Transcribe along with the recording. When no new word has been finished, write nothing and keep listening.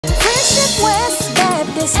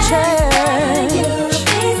Baptist Church.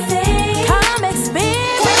 Come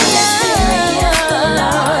experience the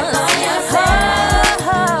Lord for yourself.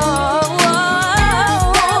 Come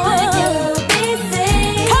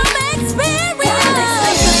experience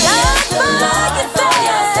the Lord for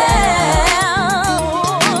yourself.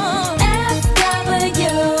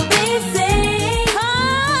 FWBC.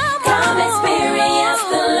 Come experience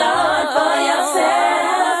the Lord for yourself.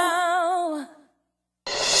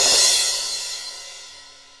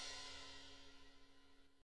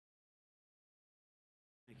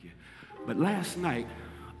 But last night,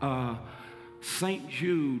 St.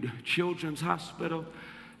 Jude Children's Hospital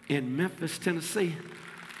in Memphis, Tennessee,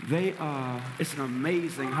 it's an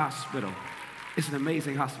amazing hospital. It's an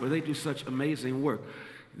amazing hospital. They do such amazing work.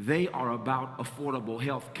 They are about affordable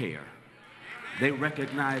health care. They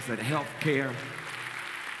recognize that health care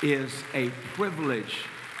is a privilege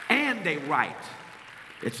and a right.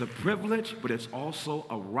 It's a privilege, but it's also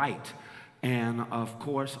a right. And of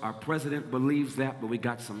course, our president believes that, but we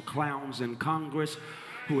got some clowns in Congress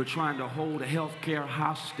who are trying to hold health care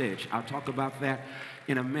hostage. I'll talk about that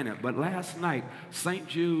in a minute. But last night, St.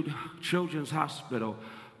 Jude Children's Hospital,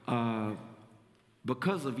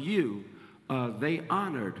 because of you, they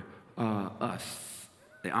honored us.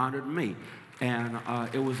 They honored me. And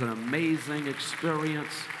it was an amazing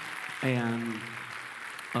experience. And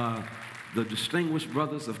the distinguished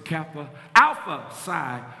brothers of Kappa Alpha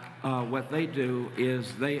Psi, what they do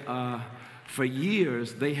is for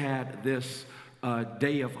years, they had this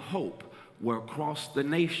day of hope where across the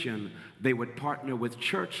nation, they would partner with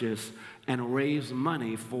churches and raise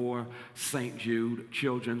money for St. Jude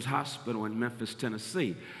Children's Hospital in Memphis,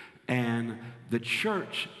 Tennessee. And the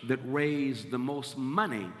church that raised the most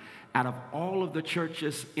money out of all of the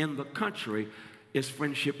churches in the country is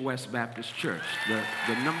Friendship West Baptist Church, the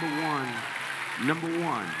number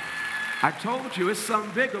one. I told you it's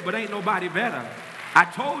something bigger, but ain't nobody better. I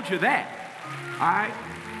told you that, all right?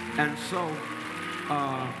 And so,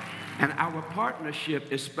 and our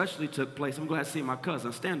partnership especially took place. I'm glad to see my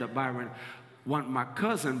cousin. Stand up, Byron. My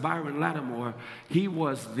cousin, Byron Lattimore, he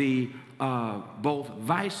was the both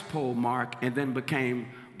vice pole mark and then became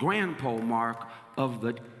grand pole mark of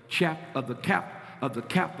the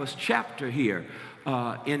Kappa's chapter here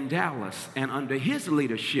in Dallas. And under his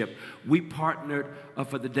leadership, we partnered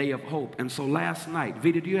for the Day of Hope. And so last night,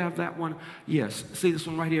 Vita, do you have that one? Yes. See this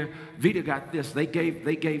one right here? Vita got this. They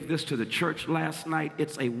gave this to the church last night.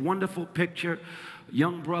 It's a wonderful picture.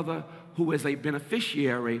 Young brother who is a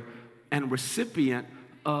beneficiary and recipient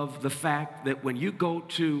of the fact that when you go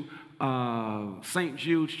to St.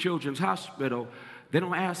 Jude's Children's Hospital, they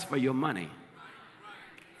don't ask for your money.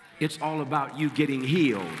 It's all about you getting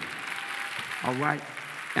healed. All right?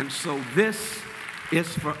 And so this is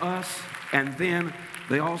for us, and then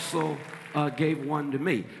they also gave one to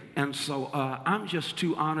me. And so I'm just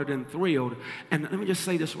too honored and thrilled. And let me just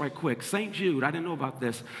say this right quick. St. Jude, I didn't know about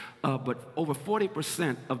this, but over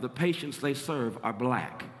 40% of the patients they serve are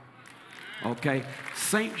black. Okay?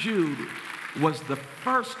 St. Jude was the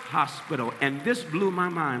first hospital, and this blew my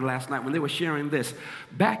mind last night when they were sharing this.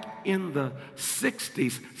 Back in the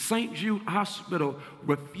 60s, St. Jude Hospital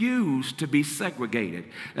refused to be segregated.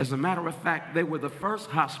 As a matter of fact, they were the first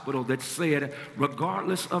hospital that said,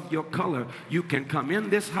 regardless of your color, you can come in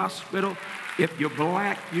this hospital. If you're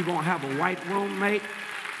black, you're going to have a white roommate.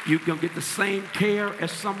 You can get the same care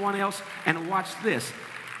as someone else. And watch this.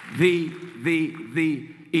 The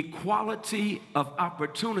equality of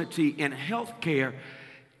opportunity in healthcare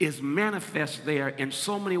is manifest there in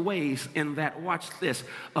so many ways, in that, watch this,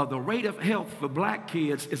 the rate of health for black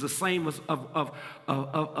kids is the same as of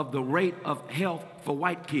the rate of health for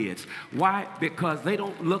white kids. Why? Because they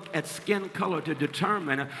don't look at skin color to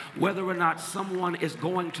determine whether or not someone is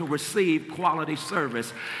going to receive quality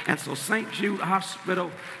service. And so St. Jude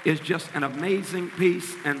Hospital is just an amazing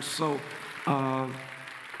piece. And so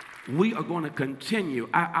we are going to continue.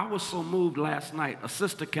 I was so moved last night. A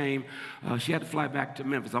sister came. She had to fly back to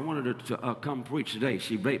Memphis. I wanted her to come preach today.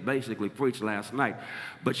 She basically preached last night.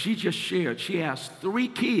 But she just shared. She has 3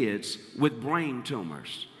 kids with brain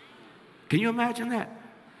tumors. Can you imagine that?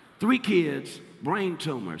 3 kids, brain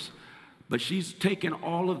tumors. But she's taken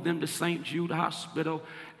all of them to St. Jude Hospital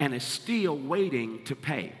and is still waiting to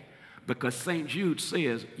pay. Because St. Jude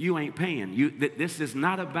says, you ain't paying. This is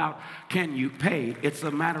not about can you pay. It's a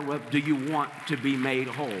matter of, do you want to be made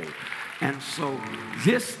whole? And so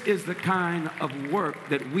this is the kind of work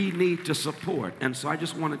that we need to support. And so I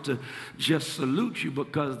just wanted to just salute you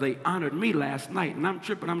because they honored me last night. And I'm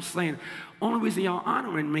tripping. I'm saying, only reason y'all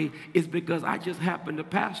honoring me is because I just happen to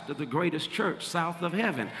pastor the greatest church south of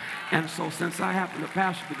heaven. And so since I happen to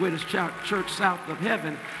pastor the greatest church south of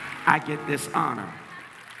heaven, I get this honor.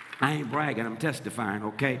 I ain't bragging, I'm testifying,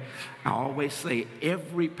 okay? I always say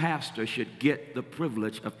every pastor should get the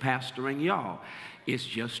privilege of pastoring y'all. It's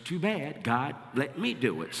just too bad God let me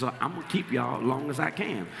do it. So I'm going to keep y'all as long as I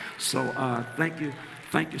can. So thank you.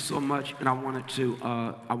 Thank you so much. And I wanted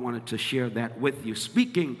to share that with you.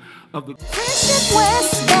 Speaking of the Friendship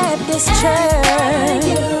West Baptist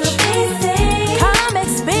Church.